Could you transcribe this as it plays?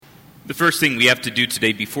The first thing we have to do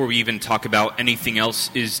today before we even talk about anything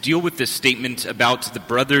else is deal with this statement about the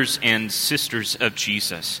brothers and sisters of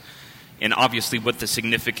Jesus, and obviously what the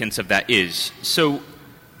significance of that is. So,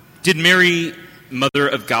 did Mary, Mother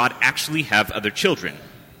of God, actually have other children?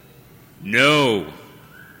 No.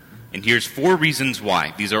 And here's 4 reasons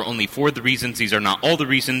why. These are only 4 of the reasons. These are not all the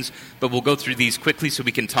reasons, but we'll go through these quickly so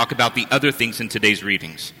we can talk about the other things in today's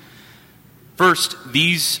readings. First,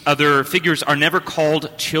 these other figures are never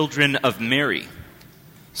called children of Mary.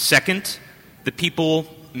 Second, the people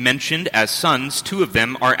mentioned as sons, 2 of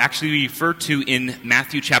them, are actually referred to in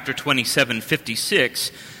Matthew chapter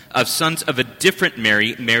 27:56 of sons of a different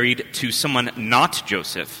Mary married to someone not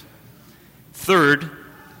Joseph. Third,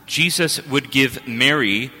 Jesus would give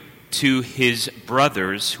Mary to his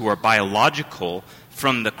brothers who are biological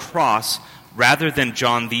from the cross rather than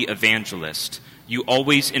John the Evangelist. You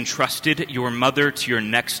always entrusted your mother to your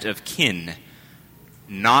next of kin,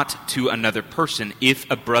 not to another person if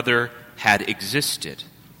a brother had existed.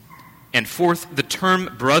 And fourth, the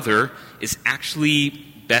term brother is actually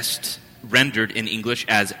best rendered in English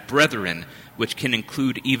as brethren, which can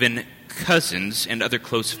include even cousins and other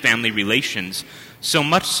close family relations, so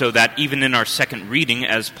much so that even in our second reading,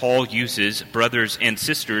 as Paul uses brothers and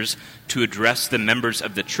sisters to address the members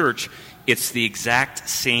of the church, it's the exact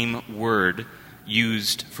same word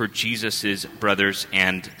used for Jesus' brothers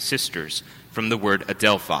and sisters, from the word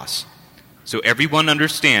adelphos. So everyone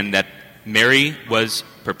understand that Mary was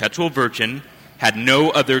perpetual virgin, had no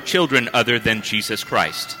other children other than Jesus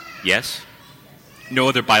Christ. Yes? No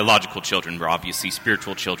other biological children, were obviously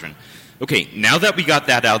spiritual children. Okay, now that we got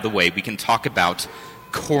that out of the way, we can talk about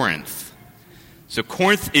Corinth. So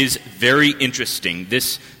Corinth is very interesting.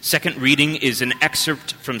 This second reading is an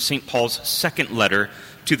excerpt from St. Paul's second letter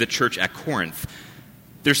to the church at Corinth.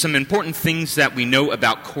 There's some important things that we know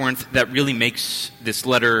about Corinth that really makes this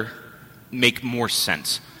letter make more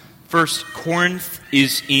sense. First, Corinth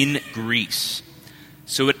is in Greece,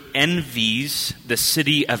 so it envies the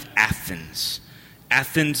city of Athens.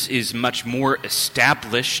 Athens is much more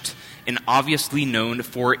established and obviously known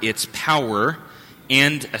for its power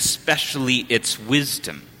and especially its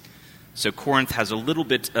wisdom. So Corinth has a little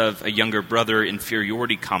bit of a younger brother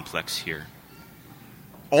inferiority complex here.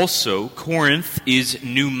 Also, Corinth is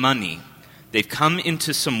new money. They've come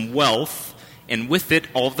into some wealth, and with it,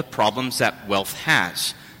 all of the problems that wealth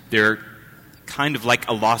has. They're kind of like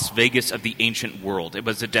a Las Vegas of the ancient world. It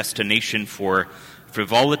was a destination for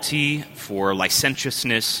frivolity, for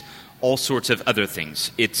licentiousness, all sorts of other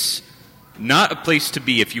things. It's not a place to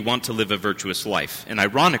be if you want to live a virtuous life. And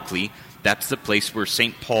ironically, that's the place where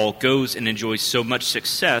St. Paul goes and enjoys so much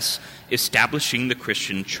success establishing the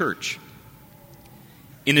Christian church.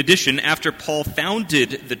 In addition, after Paul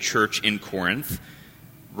founded the church in Corinth,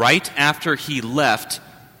 right after he left,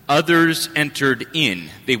 others entered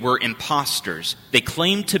in. They were imposters. They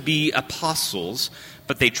claimed to be apostles,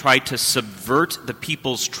 but they tried to subvert the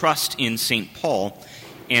people's trust in St. Paul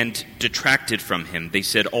and detracted from him. They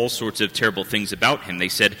said all sorts of terrible things about him. They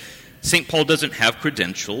said, St. Paul doesn't have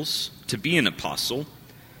credentials to be an apostle.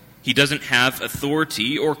 He doesn't have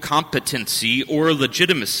authority or competency or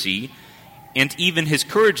legitimacy, and even his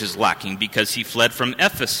courage is lacking because he fled from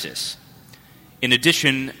Ephesus. In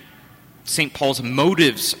addition, St. Paul's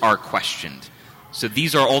motives are questioned. So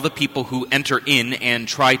these are all the people who enter in and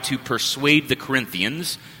try to persuade the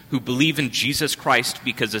Corinthians who believe in Jesus Christ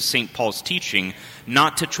because of St. Paul's teaching,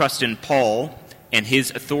 not to trust in Paul and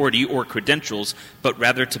his authority or credentials, but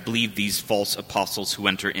rather to believe these false apostles who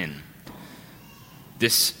enter in.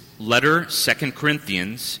 This letter, 2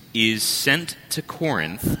 Corinthians, is sent to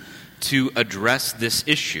Corinth to address this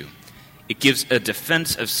issue. It gives a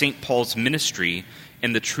defense of St. Paul's ministry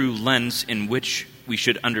and the true lens in which we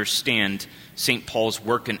should understand St. Paul's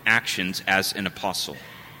work and actions as an apostle.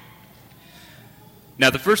 Now,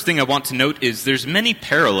 the first thing I want to note is there's many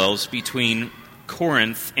parallels between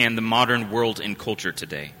Corinth and the modern world and culture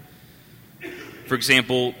today. For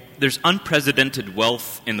example, there's unprecedented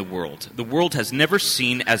wealth in the world. The world has never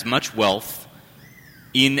seen as much wealth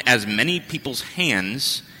in as many people's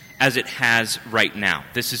hands as it has right now.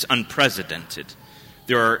 This is unprecedented.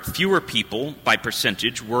 There are fewer people, by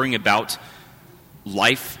percentage, worrying about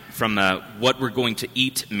life from a what we're going to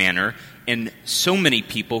eat manner, and so many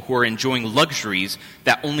people who are enjoying luxuries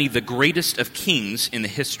that only the greatest of kings in the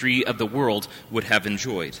history of the world would have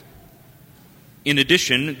enjoyed. In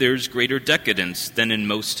addition, there's greater decadence than in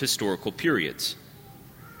most historical periods.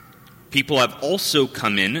 People have also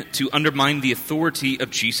come in to undermine the authority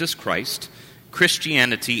of Jesus Christ,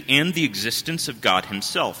 Christianity, and the existence of God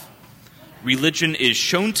himself. Religion is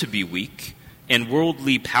shown to be weak, and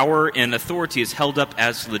worldly power and authority is held up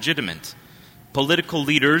as legitimate. Political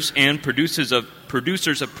leaders and producers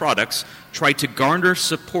of products try to garner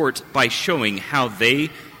support by showing how they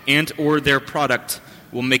and or their product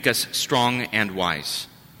will make us strong and wise.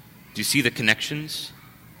 Do you see the connections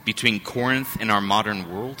between Corinth and our modern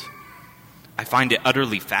world? I find it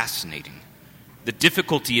utterly fascinating. The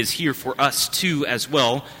difficulty is here for us too as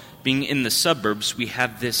well. Being in the suburbs, we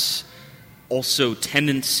have this also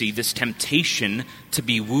tendency, this temptation to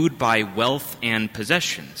be wooed by wealth and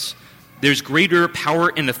possessions. There's greater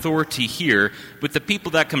power and authority here with the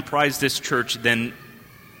people that comprise this church than,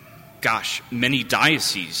 many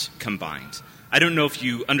dioceses combined. I don't know if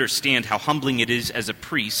you understand how humbling it is as a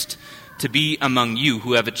priest to be among you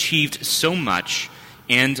who have achieved so much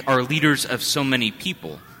and are leaders of so many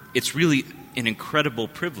people. It's really an incredible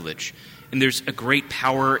privilege. And there's a great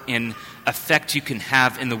power and effect you can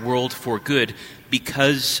have in the world for good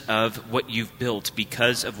because of what you've built,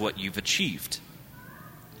 because of what you've achieved.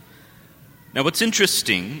 Now, what's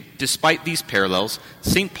interesting, despite these parallels,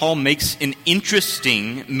 St. Paul makes an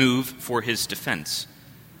interesting move for his defense.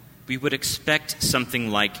 We would expect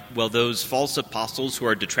something like, well, those false apostles who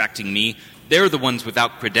are detracting me, they're the ones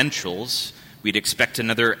without credentials. We'd expect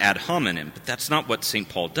another ad hominem, but that's not what St.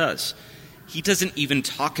 Paul does. He doesn't even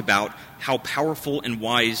talk about how powerful and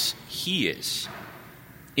wise he is.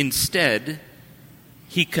 Instead,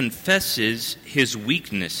 he confesses his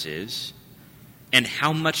weaknesses and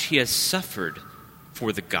how much he has suffered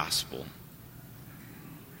for the gospel.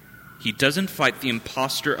 He doesn't fight the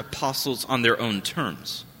impostor apostles on their own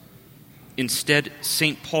terms. Instead,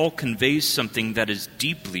 St. Paul conveys something that is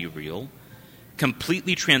deeply real,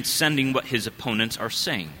 completely transcending what his opponents are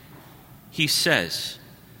saying. He says,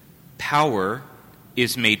 "Power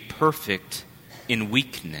is made perfect in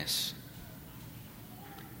weakness."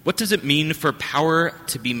 What does it mean for power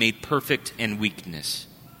to be made perfect in weakness?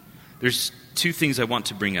 There's two things I want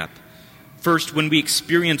to bring up. First, when we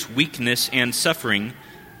experience weakness and suffering,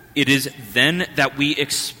 it is then that we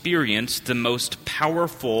experience the most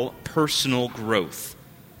powerful personal growth.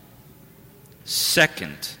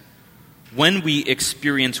 Second, when we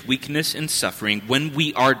experience weakness and suffering, when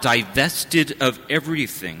we are divested of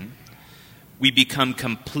everything, we become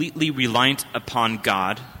completely reliant upon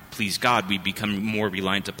God. Please God, we become more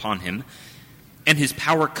reliant upon Him. And His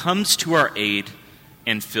power comes to our aid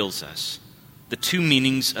and fills us. The two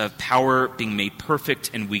meanings of power being made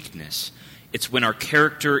perfect and weakness. It's when our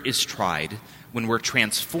character is tried, when we're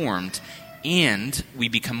transformed, and we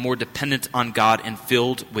become more dependent on God and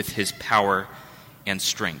filled with His power and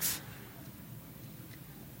strength.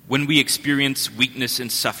 When we experience weakness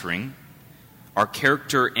and suffering, our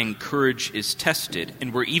character and courage is tested,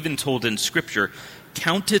 and we're even told in Scripture,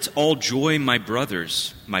 "Count it all joy, my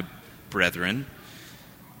brothers, my brethren,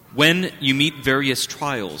 when you meet various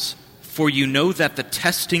trials, for you know that the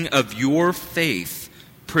testing of your faith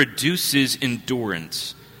produces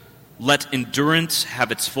endurance. Let endurance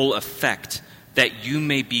have its full effect, that you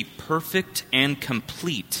may be perfect and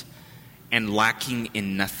complete and lacking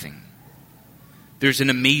in nothing." There's an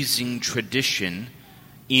amazing tradition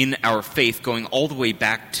in our faith going all the way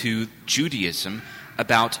back to Judaism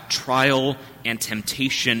about trial and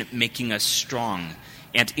temptation making us strong.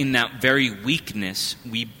 And in that very weakness,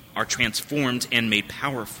 we are transformed and made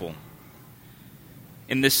powerful.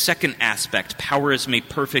 In this second aspect, power is made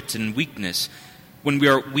perfect in weakness. When we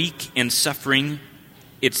are weak and suffering,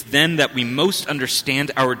 it's then that we most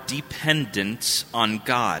understand our dependence on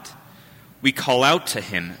God. We call out to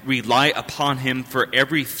Him, rely upon Him for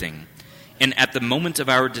everything. And at the moment of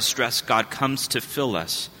our distress, God comes to fill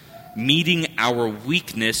us, meeting our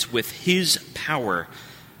weakness with His power,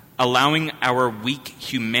 allowing our weak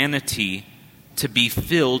humanity to be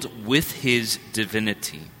filled with His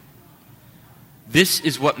divinity. This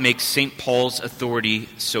is what makes St. Paul's authority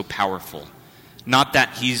so powerful. Not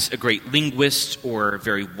that he's a great linguist or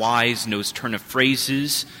very wise, knows turn of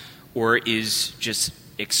phrases, or is just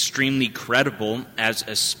extremely credible as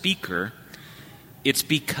a speaker. It's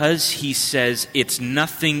because he says, it's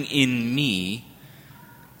nothing in me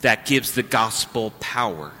that gives the gospel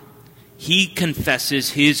power. He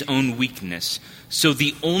confesses his own weakness. So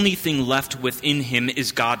the only thing left within him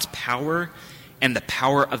is God's power and the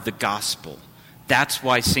power of the gospel. That's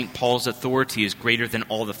why St. Paul's authority is greater than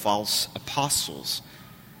all the false apostles,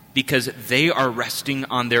 because they are resting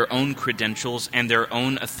on their own credentials and their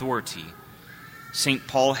own authority. St.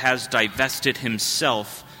 Paul has divested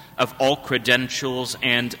himself of all credentials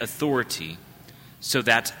and authority, so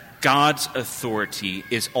that God's authority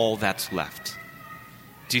is all that's left.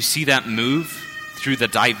 Do you see that move? Through the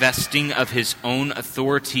divesting of his own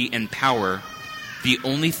authority and power, the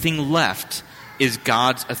only thing left is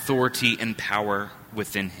God's authority and power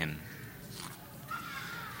within him.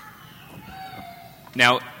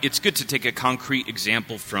 Now, it's good to take a concrete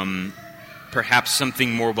example from perhaps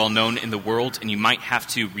something more well-known in the world, and you might have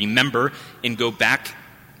to remember and go back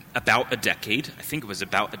about a decade. I think it was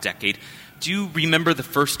about a decade. Do you remember the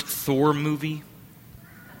first Thor movie?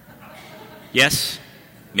 Yes?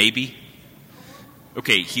 Maybe?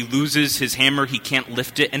 Okay, he loses his hammer. He can't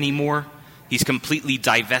lift it anymore. He's completely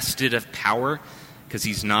divested of power because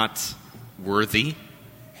he's not worthy.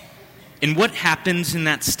 And what happens in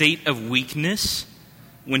that state of weakness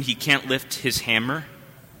when he can't lift his hammer?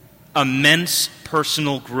 Immense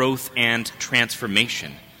personal growth and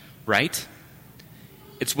transformation, right?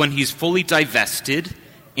 It's when he's fully divested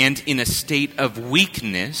and in a state of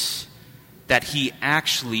weakness that he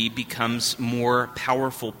actually becomes more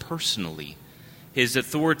powerful personally. His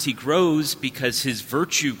authority grows because his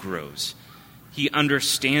virtue grows. He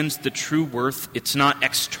understands the true worth. It's not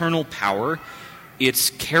external power,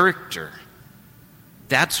 it's character.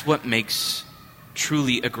 That's what makes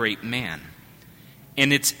truly a great man.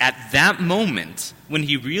 And it's at that moment when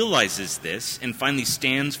he realizes this and finally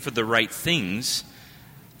stands for the right things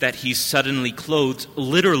that he's suddenly clothed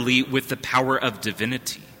literally with the power of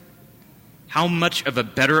divinity. How much of a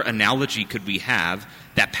better analogy could we have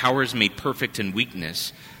that power is made perfect in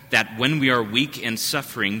weakness, that when we are weak and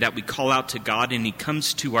suffering, that we call out to God and he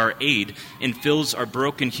comes to our aid and fills our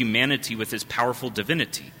broken humanity with his powerful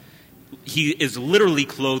divinity. He is literally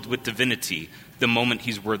clothed with divinity the moment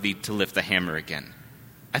he's worthy to lift the hammer again.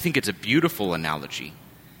 I think it's a beautiful analogy.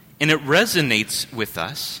 And it resonates with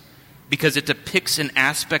us because it depicts an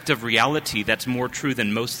aspect of reality that's more true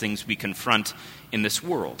than most things we confront in this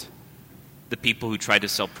world. The people who try to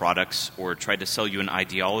sell products or try to sell you an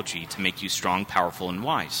ideology to make you strong, powerful, and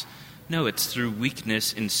wise. No, it's through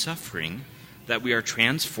weakness and suffering that we are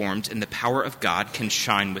transformed and the power of God can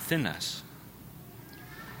shine within us.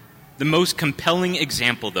 The most compelling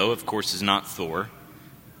example, though, of course, is not Thor.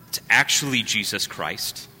 It's actually Jesus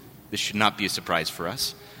Christ. This should not be a surprise for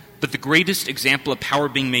us. But the greatest example of power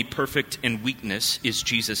being made perfect in weakness is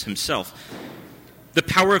Jesus himself. The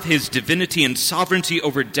power of his divinity and sovereignty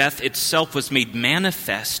over death itself was made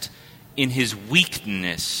manifest in his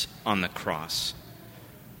weakness on the cross.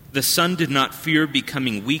 The Son did not fear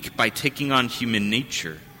becoming weak by taking on human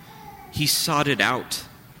nature. He sought it out.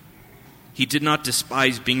 He did not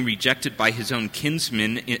despise being rejected by his own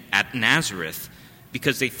kinsmen at Nazareth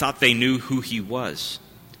because they thought they knew who he was.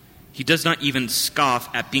 He does not even scoff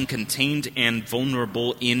at being contained and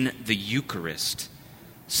vulnerable in the Eucharist,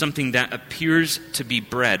 something that appears to be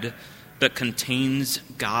bread but contains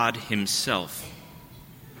God himself.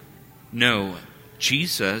 No,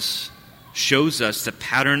 Jesus shows us the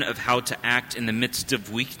pattern of how to act in the midst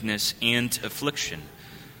of weakness and affliction,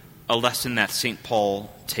 a lesson that St. Paul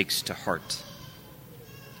takes to heart.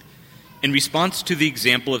 In response to the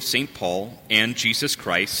example of St. Paul and Jesus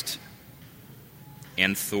Christ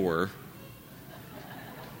and Thor,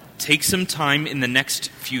 take some time in the next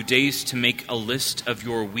few days to make a list of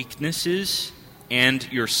your weaknesses and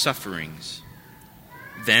your sufferings.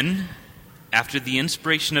 Then, after the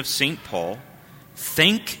inspiration of St. Paul,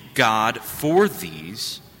 thank God for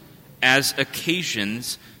these as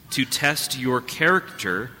occasions to test your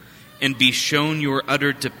character and be shown your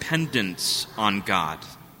utter dependence on God.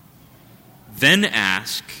 Then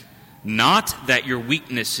ask, not that your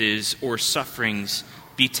weaknesses or sufferings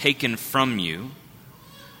be taken from you,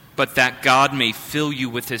 but that God may fill you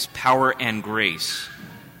with his power and grace,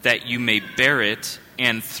 that you may bear it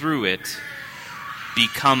and through it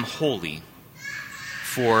become holy.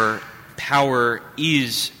 For power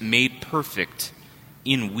is made perfect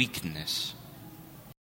in weakness.